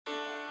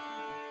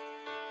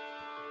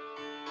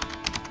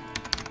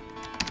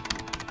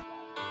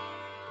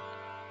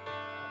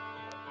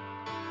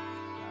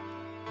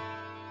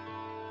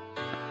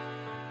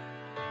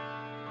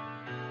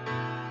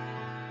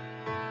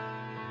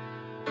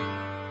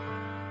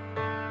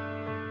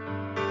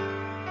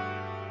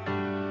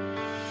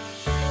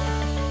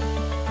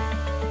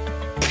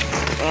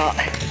Well,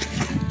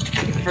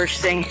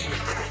 first thing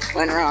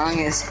went wrong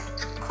is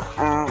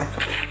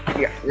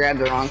grabbed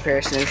the wrong pair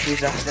of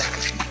snowshoes out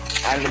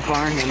of the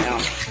barn,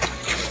 and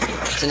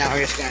so now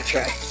we're just gonna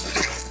try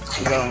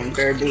going in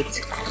bare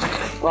boots,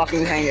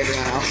 walking behind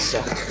everyone else. So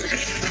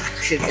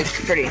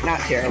it's pretty not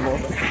terrible,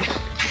 but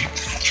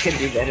could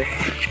be better.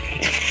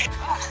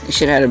 You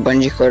should have had a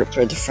bungee cord up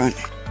toward the front.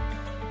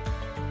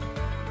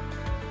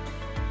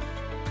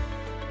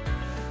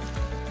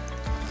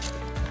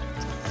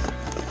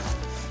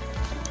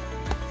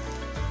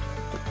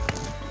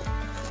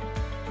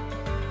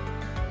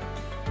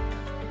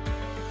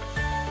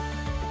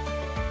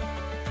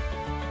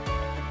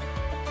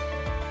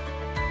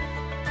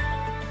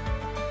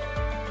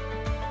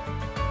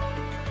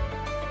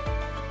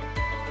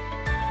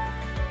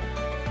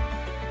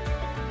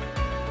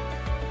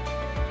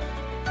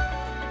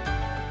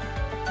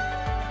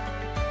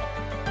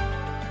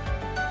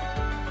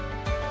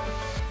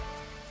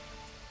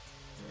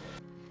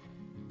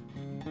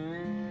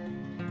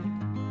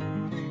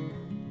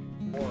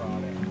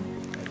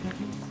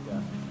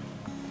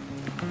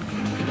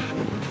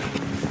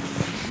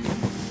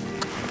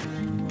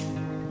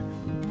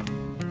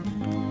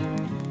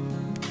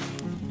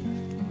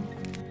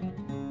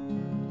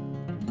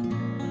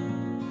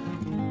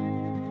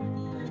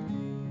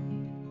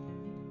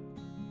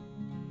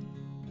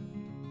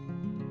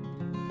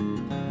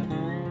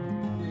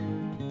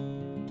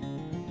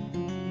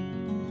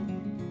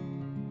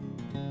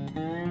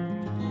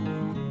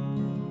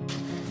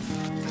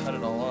 Cut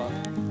it all off. I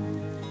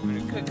mean,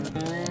 it could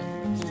cut it all off.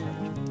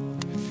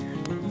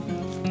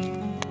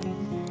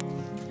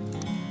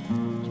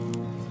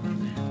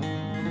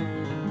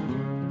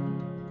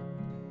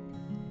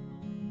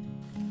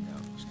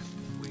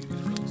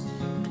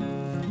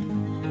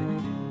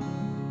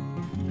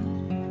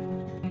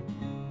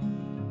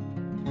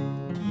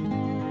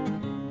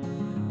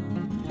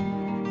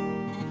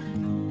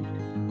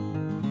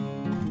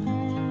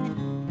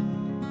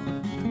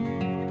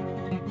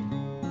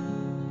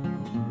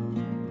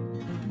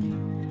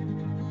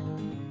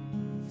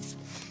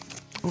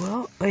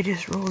 Well, I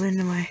just rolled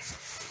into my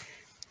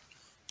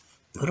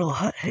little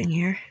hut thing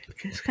here.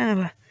 It's kind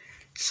of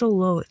so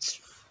low,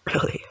 it's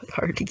really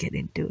hard to get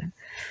into and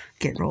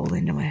get rolled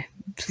into my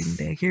sleeping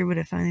bag here, but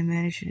I finally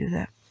managed to do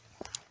that.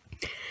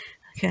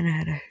 I kind of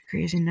had a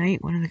crazy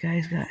night. One of the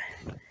guys got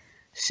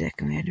sick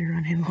and we had to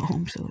run him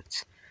home, so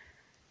it's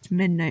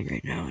midnight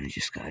right now and I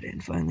just got in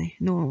finally.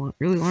 No one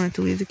really wanted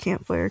to leave the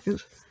campfire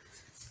because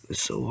it was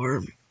so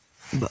warm,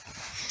 but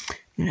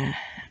I'm gonna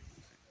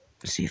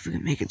see if we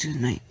can make it through the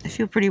night. I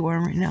feel pretty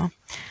warm right now.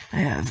 I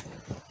have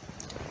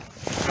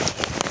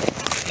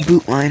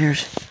boot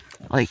liners,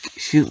 like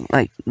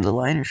the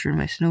liners for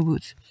my snow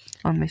boots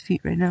on my feet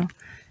right now,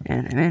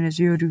 and I'm in a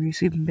 0-degree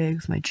sleeping bag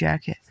with my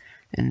jacket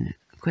and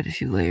quite a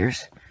few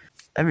layers.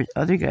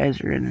 Other guys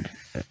are in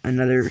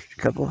another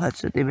couple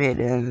huts that they made,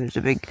 and there's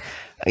a big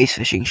ice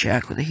fishing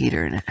shack with a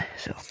heater in it,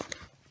 so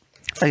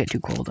if I get too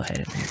cold I'll head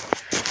in there.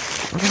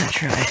 We're gonna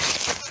try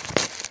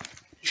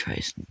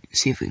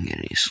see if we can get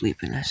any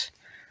sleep in this.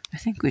 I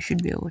think we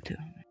should be able to.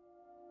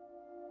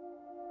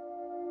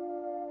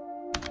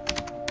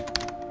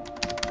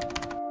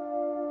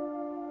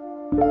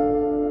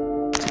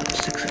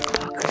 It's 6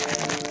 o'clock,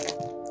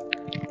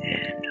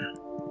 and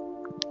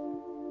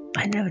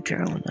I never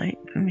terrible night.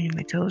 I mean,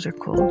 my toes are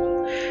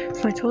cold.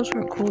 If my toes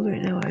weren't cold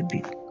right now, I'd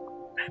be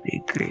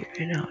great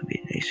right now. I'd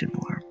be nice and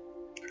warm.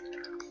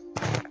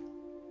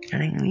 I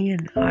think me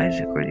and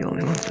Isaac were the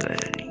only ones that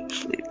had any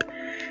sleep.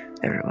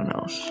 Everyone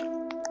else,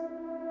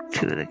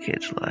 2 of the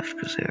kids left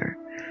because they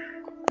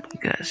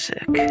got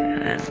sick,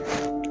 and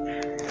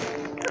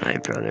my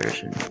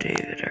brothers and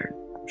David are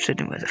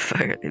sitting by the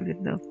fire. They've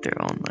been up there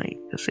all night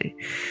because they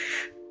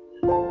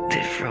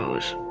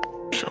froze.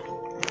 So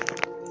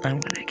I'm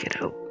gonna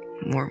get out,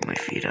 warm my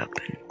feet up,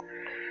 and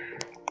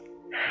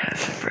have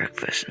some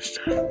breakfast and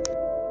stuff.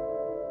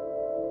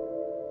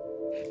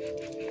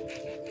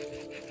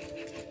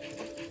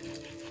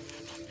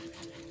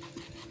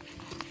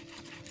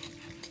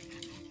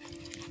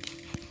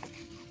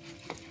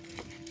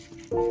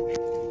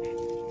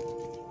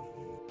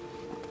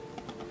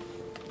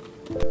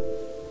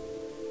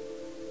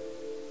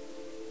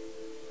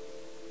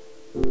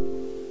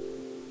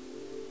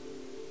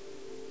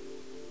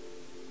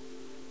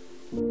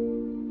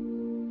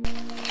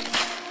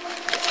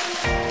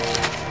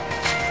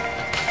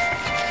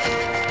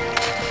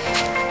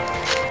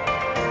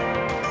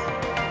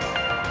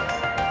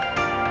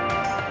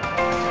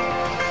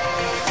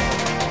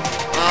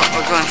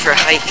 Going for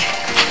a hike.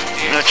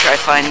 I'm gonna try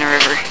finding the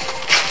river.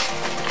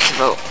 It's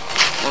about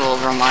a little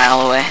over a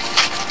mile away.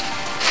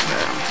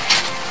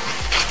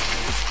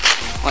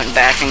 Went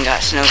back and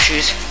got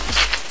snowshoes,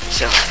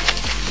 so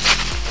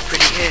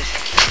pretty good.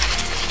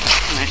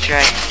 I'm gonna try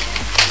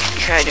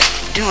to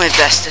do my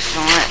best to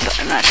film it, but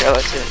I'm not sure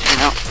what to turn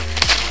out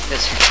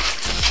because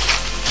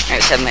I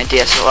just have my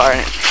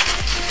DSLR and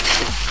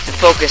the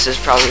focus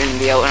is probably going to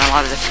be out in a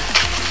lot of the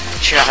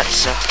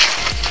shots, so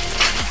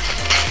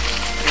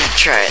I'm gonna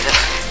try it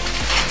though.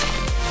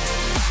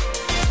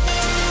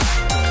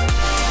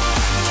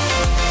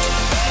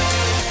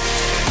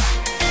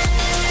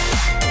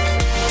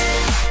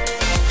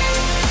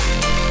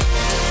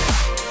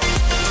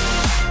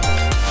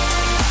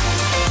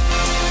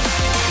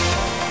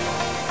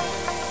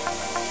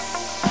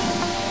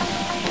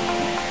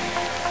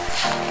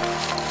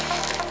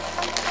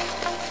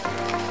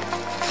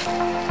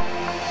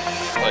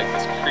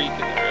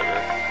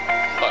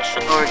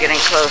 Oh, we're getting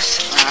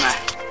close. We're on a...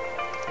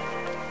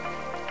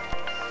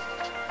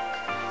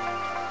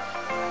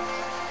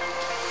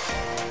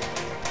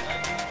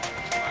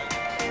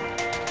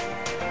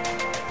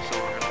 So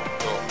we're gonna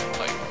go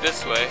like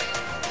this way,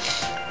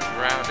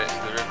 around it to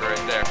the river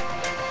right there.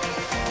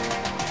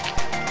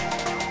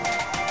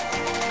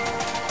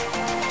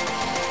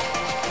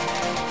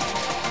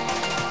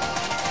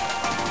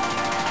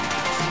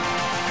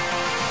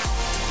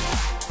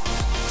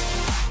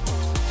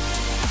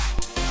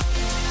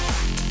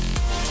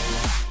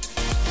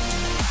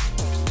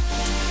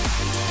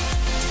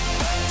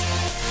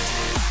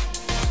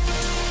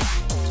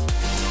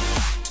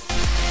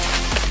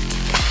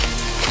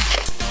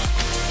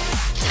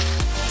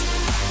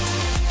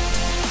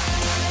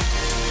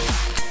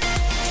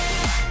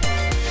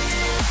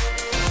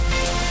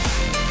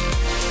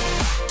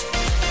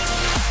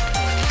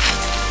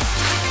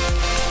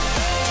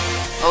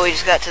 Oh, we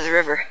just got to the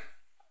river.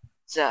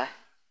 It's there's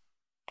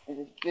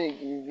a big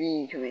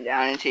ravine coming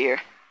down into here.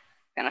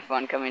 Kind of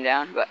fun coming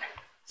down, but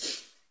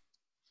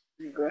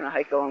we're going to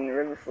hike along the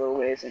river for a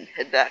ways and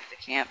head back to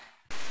camp.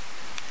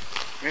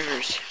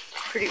 River's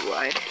pretty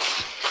wide.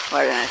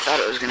 Wider than I thought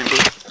it was going to be.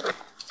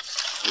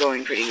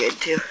 Going pretty good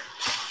too.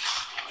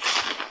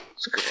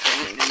 It's good. I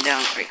haven't been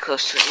down very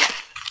close to it yet.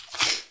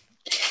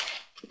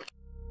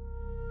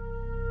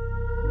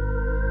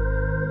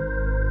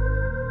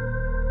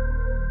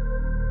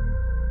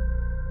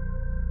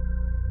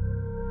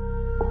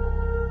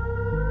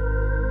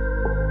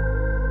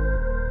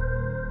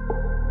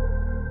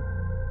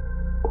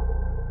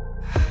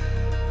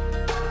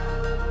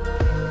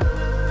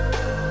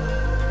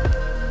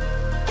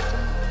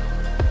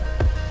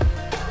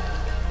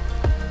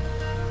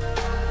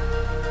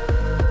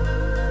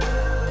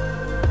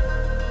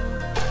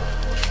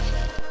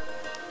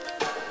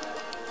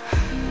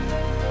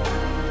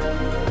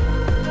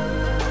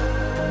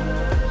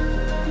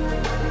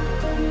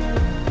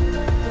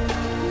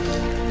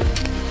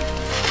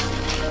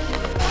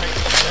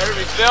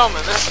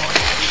 Filming this one.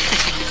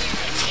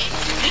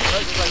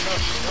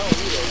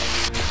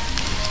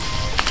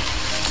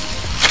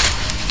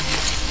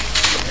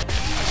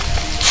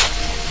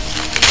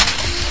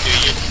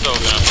 Dude, you're so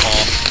gonna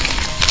fall.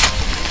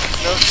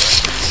 No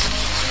chance.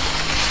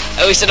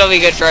 At least it'll be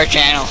good for our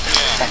channel.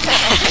 Yeah.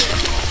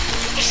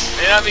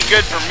 May not be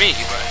good for me,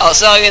 but I'll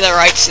sell you the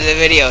rights to the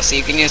video so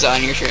you can use it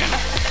on your channel.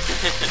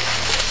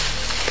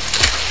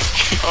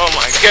 oh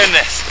my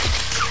goodness.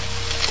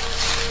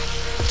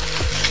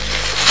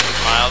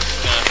 Miles is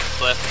gonna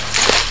flip,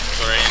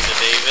 go right into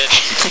David,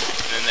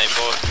 and then they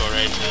both go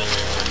right into the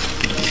river.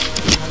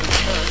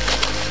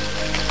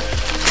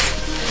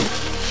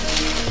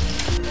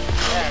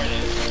 There it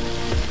is.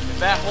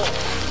 That hole.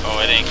 Oh,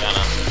 it ain't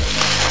gonna.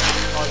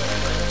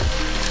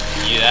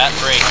 You that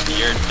break,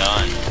 you're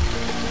done.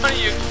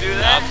 You can do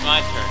that. Now it's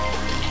my turn.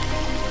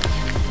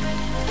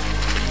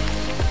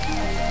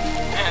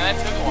 Man, that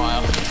took a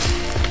while.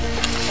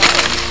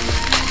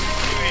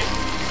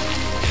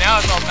 Now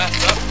it's all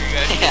messed up for you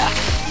guys. Yeah,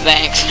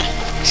 thanks.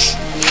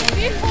 Can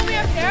you pull me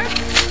up there? I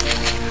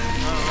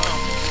don't know.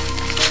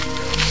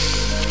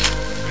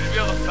 Would you be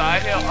able to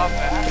side hill up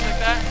back like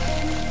that?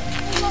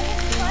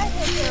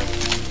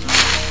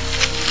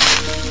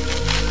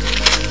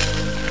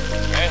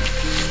 Okay.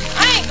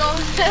 I ain't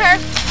going there.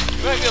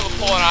 You might be able to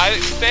pull an eye.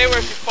 Stay where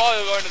if you fall,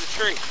 you'll go into the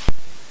tree.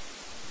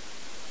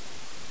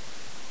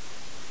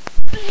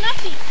 There's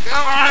nothing.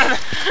 Come on!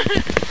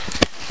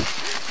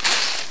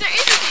 There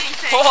is a dang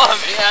thing. Pull on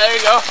me. Yeah, there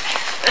you go.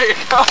 There you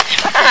go.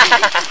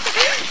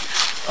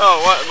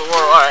 Oh, what in the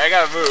world? Alright, I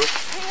gotta move.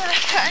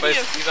 But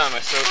he's on my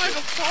sofa. I'm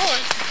like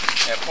falling.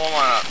 Yeah, pull him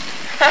on up.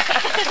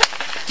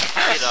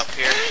 Get up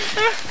here.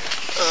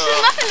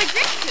 There's nothing to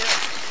grip to.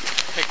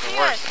 Pick the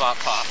worst spot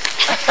possible.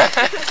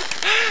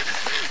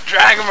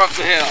 Drag him up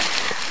the hill.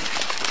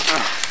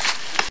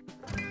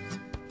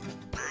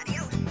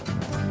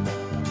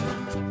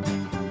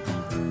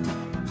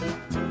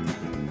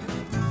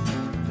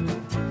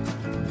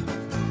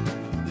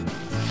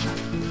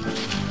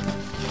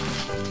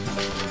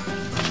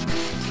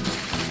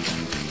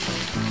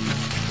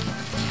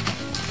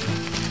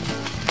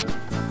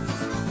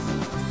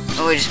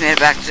 Oh, we just made it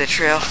back to the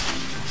trail.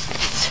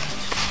 It's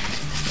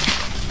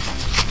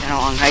been a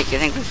long hike. I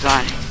think we've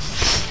gone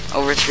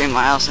over 3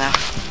 miles now.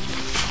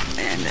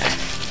 And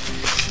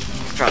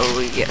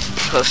probably get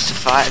close to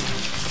 5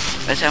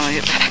 by the time we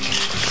get back.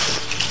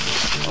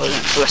 It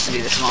wasn't supposed to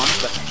be this long,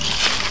 but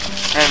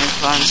we're having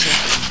fun, so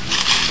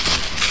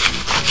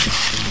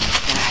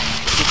gonna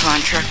keep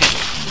on trucking.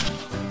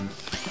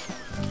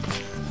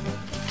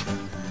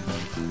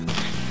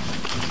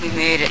 We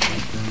made it.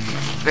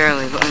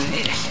 Barely, but we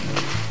made it.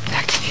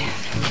 Back to camp.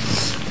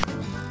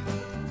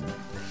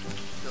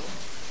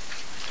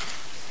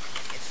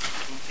 It's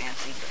nothing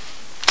fancy, but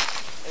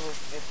it was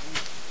good for me.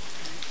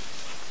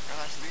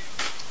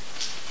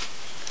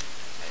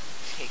 I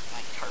take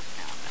my tarp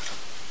down now.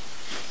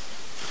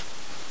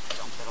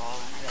 Dump it all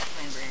in. I got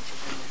pine branches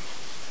in there.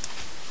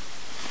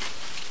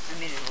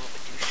 I made it a little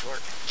bit too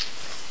short,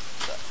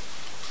 but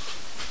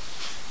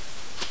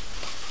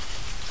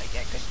I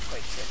get good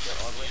quite sick or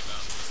ugly.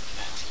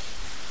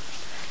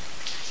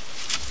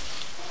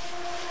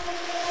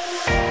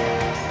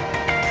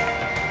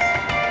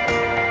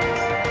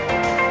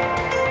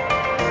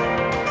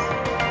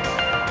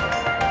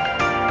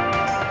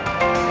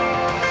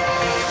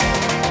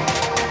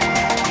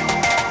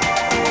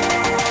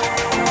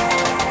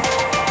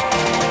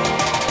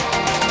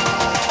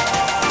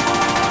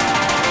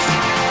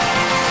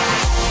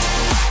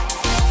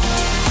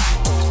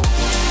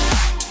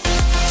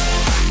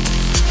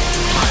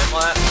 Time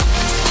lapse.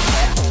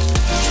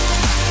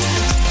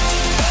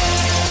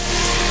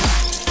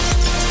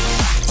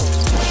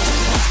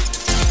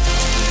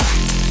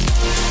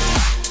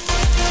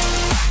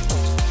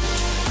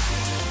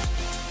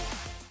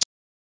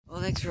 Well,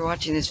 thanks for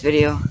watching this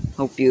video.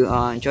 Hope you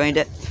enjoyed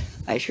it.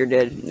 I sure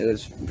did. It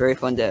was very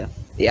fun to.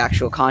 The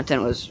actual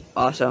content was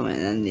awesome,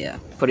 and then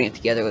putting it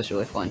together was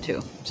really fun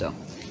too. So,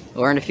 I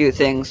learned a few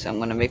things. I'm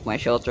gonna make my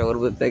shelter a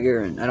little bit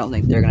bigger, and I don't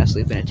think they're gonna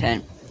sleep in a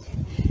tent.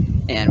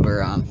 And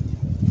we're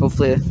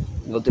hopefully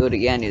we'll do it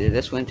again either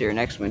this winter or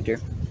next winter.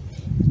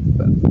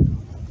 But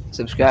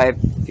subscribe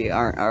if you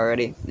aren't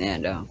already,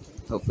 and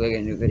hopefully I get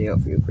a new video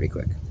for you pretty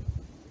quick.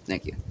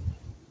 Thank you.